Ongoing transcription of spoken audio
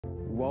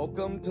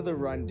welcome to The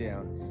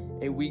Rundown,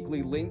 a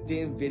weekly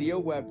LinkedIn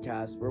video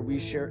webcast where we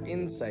share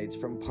insights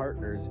from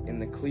partners in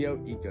the Clio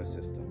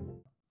ecosystem.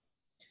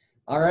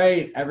 All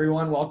right,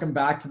 everyone, welcome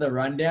back to The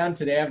Rundown.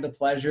 Today I have the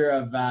pleasure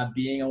of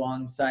being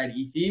alongside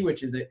Yifei,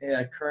 which is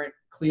a current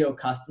Clio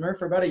customer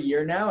for about a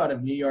year now out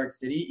of New York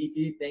City.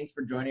 Yifei, thanks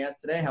for joining us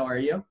today. How are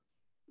you?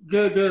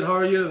 Good. How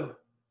are you?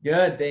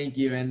 Good, thank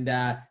you. And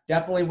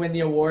definitely win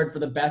the award for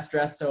the best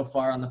dress so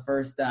far on the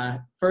first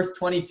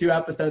 22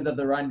 episodes of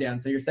The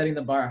Rundown. So you're setting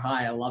the bar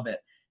high. I love it.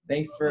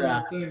 Thanks for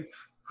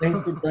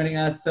thanks for joining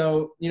us.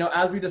 So,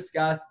 as we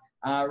discussed,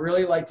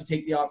 really like to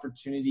take the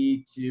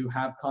opportunity to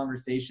have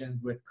conversations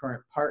with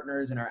current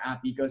partners in our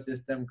app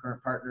ecosystem,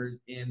 current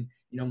partners in,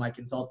 my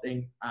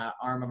consulting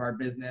arm of our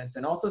business,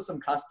 and also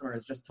some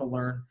customers, just to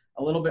learn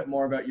a little bit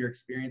more about your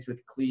experience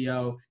with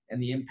Clio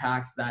and the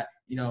impacts that,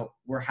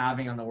 we're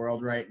having on the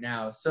world right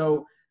now.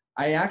 So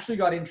I actually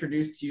got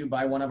introduced to you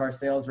by one of our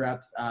sales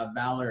reps,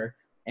 Valor,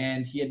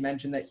 and he had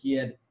mentioned that he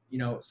had,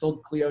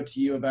 sold Clio to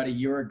you about a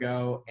year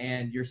ago,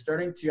 and you're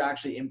starting to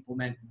actually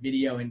implement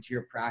video into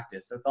your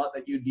practice. So thought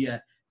that you'd be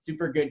a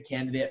super good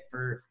candidate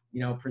for,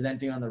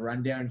 presenting on The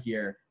Rundown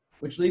here,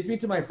 which leads me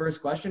to my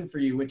first question for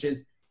you, which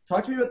is,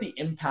 talk to me about the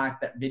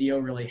impact that video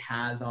really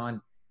has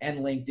on, and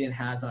LinkedIn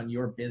has on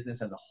your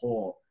business as a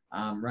whole,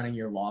 running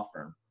your law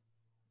firm.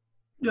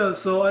 Yeah,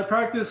 so I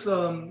practice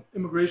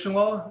immigration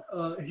law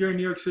here in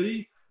New York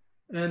City,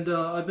 and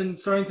I've been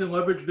starting to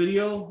leverage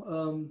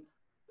video,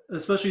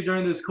 especially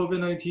during this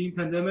COVID-19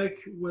 pandemic,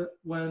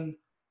 when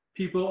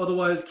people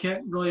otherwise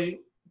can't really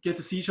get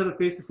to see each other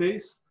face to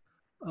face.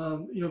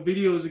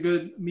 Video is a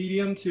good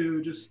medium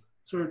to just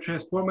sort of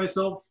transport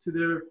myself to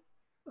their,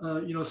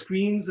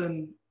 screens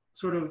and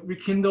sort of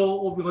rekindle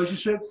old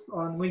relationships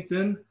on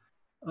LinkedIn.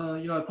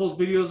 I post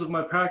videos of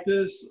my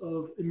practice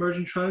of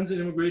emerging trends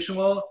in immigration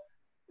law.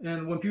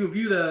 And when people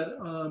view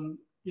that,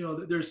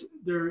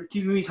 they're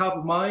keeping me top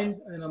of mind,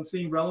 and I'm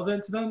staying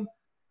relevant to them.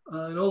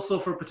 And also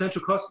for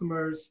potential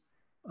customers,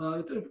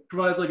 it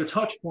provides like a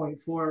touch point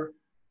for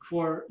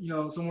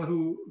someone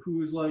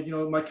who is like,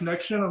 my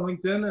connection on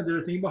LinkedIn, and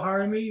they're thinking about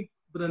hiring me,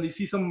 but then they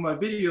see some of my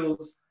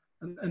videos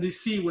and they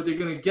see what they're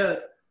going to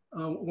get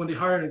when they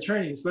hire an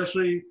attorney.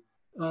 Especially,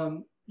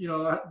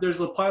 there's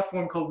a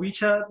platform called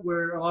WeChat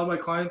where a lot of my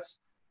clients,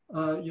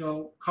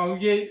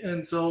 congregate.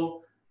 And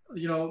so,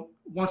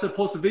 once I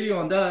post a video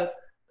on that,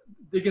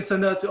 they can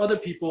send that to other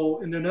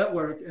people in their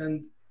network,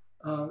 and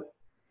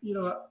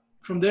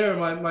from there,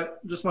 my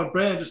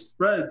brand just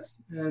spreads.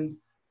 And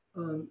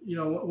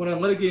when I'm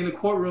litigating in the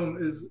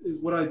courtroom is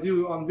what I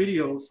do on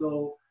video.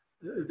 So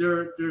if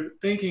they're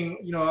thinking,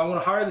 I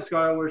want to hire this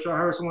guy, or should I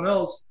hire someone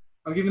else,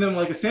 I'm giving them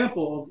like a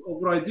sample of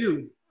what I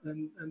do,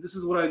 and this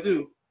is what I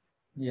do.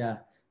 Yeah,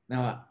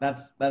 no,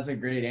 that's a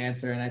great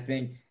answer, and I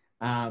think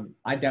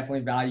I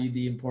definitely value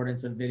the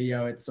importance of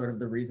video. It's sort of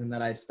the reason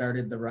that I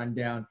started The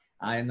Rundown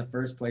in the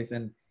first place,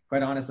 and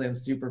quite honestly, I'm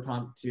super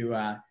pumped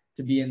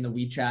to be in the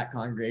WeChat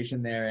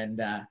congregation there and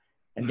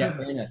get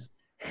famous.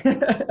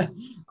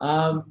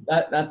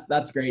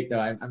 That's great though.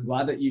 I'm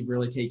glad that you've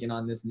really taken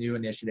on this new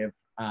initiative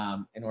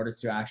in order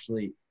to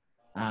actually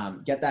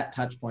get that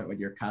touch point with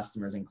your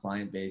customers and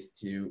client base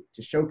to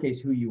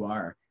showcase who you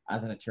are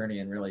as an attorney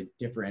and really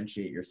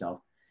differentiate yourself.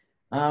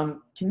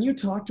 Can you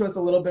talk to us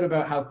a little bit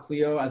about how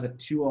Clio as a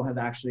tool has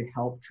actually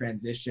helped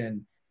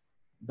transition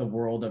the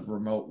world of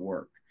remote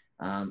work?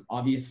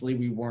 Obviously,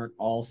 we weren't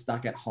all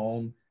stuck at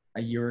home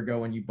a year ago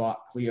when you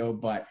bought Clio,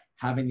 but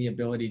having the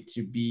ability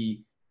to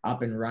be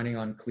up and running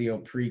on Clio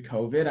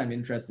pre-COVID, I'm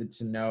interested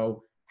to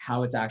know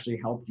how it's actually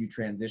helped you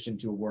transition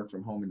to a work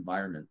from home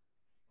environment.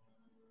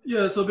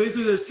 Yeah, so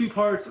basically there's two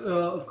parts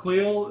of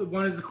Clio.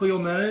 One is the Clio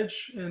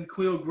Manage and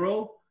Clio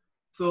Grow.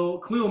 So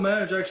Clio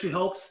Manage actually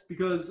helps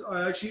because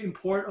I actually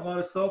import a lot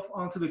of stuff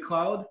onto the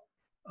cloud.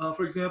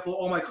 For example,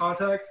 all my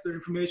contacts, their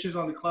information is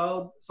on the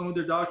cloud, some of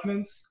their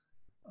documents.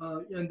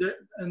 And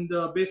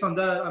based on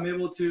that, I'm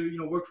able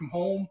to work from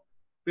home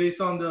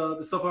based on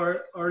the stuff I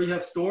already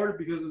have stored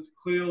because of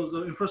Clio's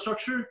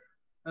infrastructure.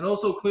 And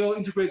also Clio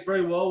integrates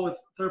very well with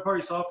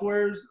third-party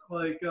softwares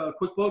like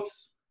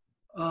QuickBooks,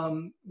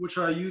 which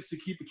I use to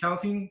keep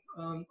accounting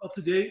up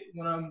to date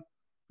when I'm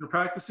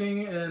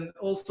practicing. And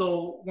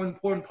also one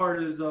important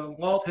part is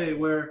LawPay,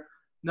 where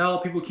now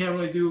people can't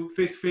really do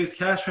face-to-face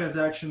cash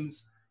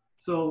transactions.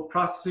 So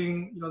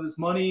processing this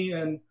money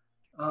and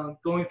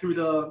going through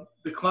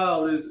the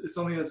cloud is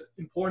something that's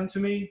important to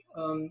me,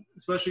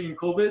 especially in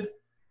COVID.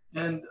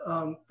 And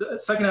the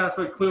second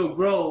aspect, Clio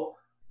Grow,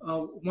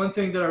 one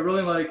thing that I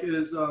really like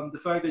is the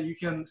fact that you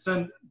can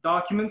send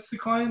documents to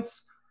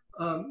clients,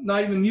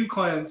 not even new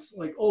clients,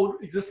 like old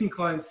existing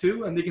clients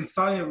too, and they can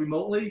sign it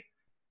remotely.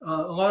 A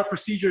lot of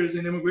procedures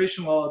in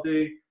immigration law,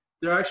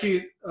 they're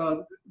actually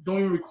don't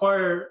even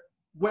require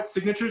wet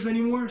signatures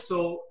anymore.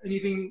 So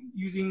anything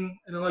using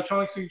an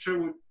electronic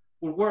signature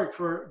would work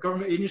for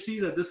government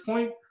agencies at this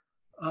point.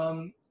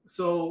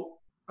 So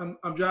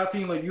I'm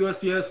drafting like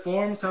USCIS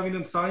forms, having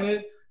them sign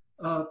it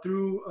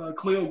through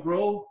Clio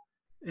Grow,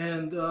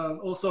 and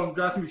also I'm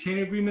drafting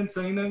retaining agreements,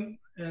 sending them,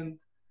 and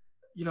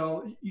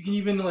you can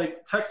even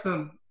like text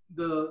them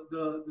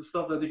the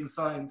stuff that they can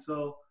sign.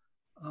 So,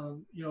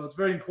 it's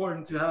very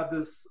important to have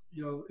this,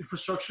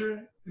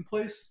 infrastructure in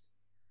place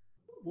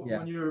Yeah.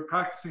 when you're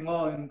practicing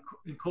law in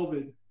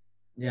COVID.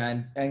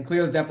 Yeah, and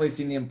Clio's definitely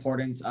seen the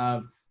importance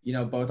of,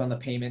 both on the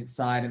payment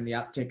side and the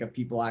uptick of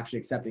people actually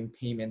accepting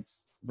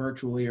payments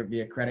virtually or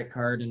via credit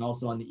card, and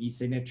also on the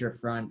e-signature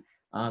front,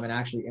 and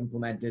actually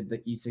implemented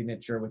the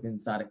e-signature within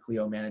inside of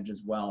Clio Manage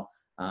as well,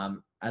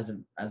 as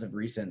of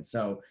recent.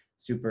 So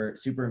super,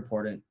 super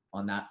important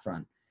on that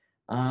front.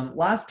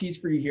 Last piece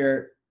for you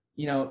here,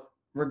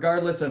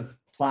 regardless of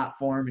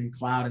platform and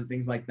cloud and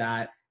things like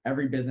that,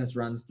 every business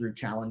runs through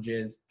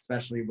challenges,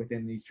 especially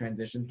within these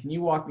transitions. Can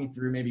you walk me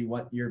through maybe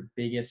what your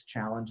biggest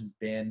challenge has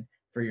been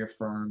for your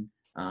firm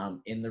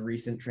in the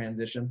recent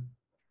transition?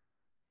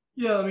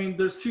 Yeah, I mean,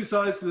 there's two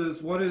sides to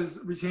this. One is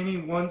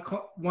retaining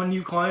one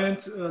new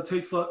client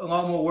takes a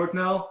lot more work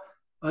now.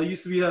 It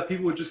used to be that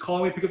people would just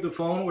call me, pick up the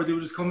phone, or they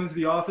would just come into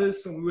the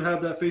office, and we would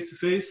have that face to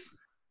face,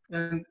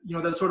 and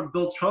that sort of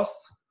builds trust.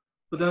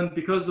 But then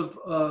because of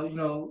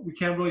we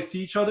can't really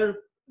see each other,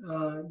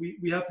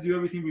 we have to do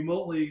everything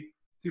remotely,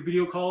 do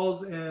video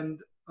calls and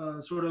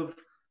sort of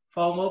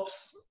follow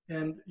ups,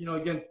 and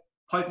again,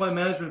 pipeline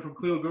management from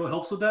Clio Grow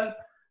helps with that.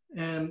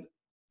 And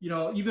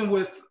even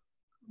with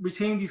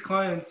retaining these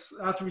clients,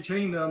 after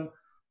retaining them,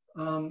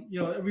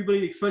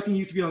 everybody expecting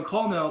you to be on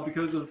call now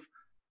because of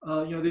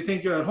they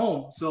think you're at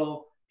home.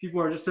 So people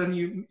are just sending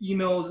you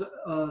emails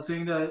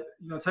saying that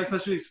text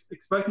messages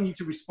expecting you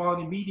to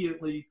respond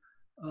immediately.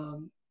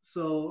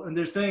 And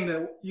they're saying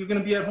that you're going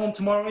to be at home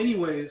tomorrow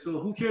anyway, so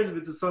who cares if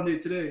it's a Sunday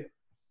today?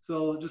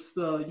 So just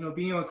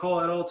being on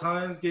call at all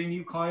times, getting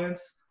new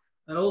clients,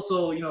 and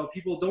also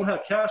people don't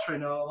have cash right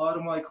now. A lot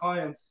of my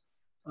clients,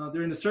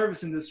 they're in the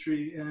service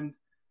industry and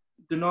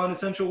they're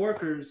non-essential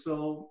workers,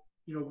 so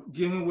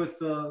dealing with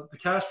the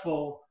cash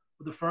flow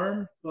of the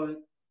firm. But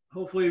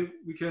hopefully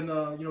we can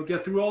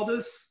get through all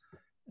this,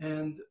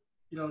 and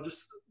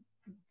just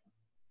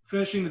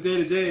finishing the day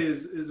to day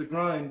is a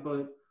grind,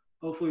 but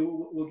hopefully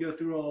we'll get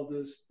through all of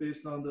this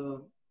based on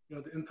the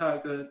the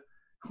impact that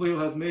Clio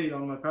has made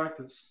on my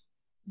practice.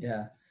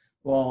 Yeah.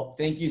 Well,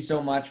 thank you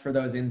so much for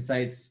those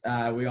insights.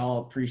 We all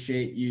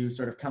appreciate you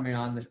sort of coming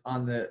on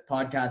the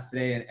podcast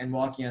today and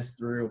walking us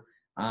through,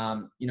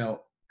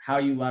 how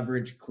you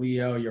leverage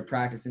Clio, your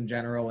practice in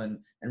general, and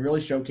really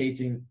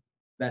showcasing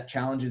that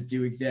challenges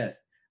do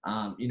exist.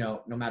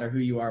 No matter who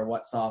you are,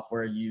 what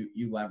software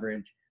you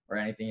leverage, or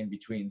anything in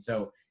between.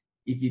 So,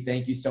 Yifei,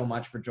 thank you so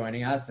much for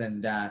joining us,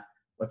 and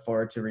look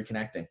forward to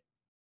reconnecting.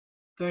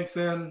 Thanks,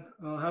 Ann.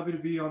 Happy to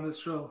be on this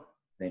show.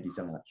 Thank you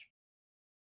so much.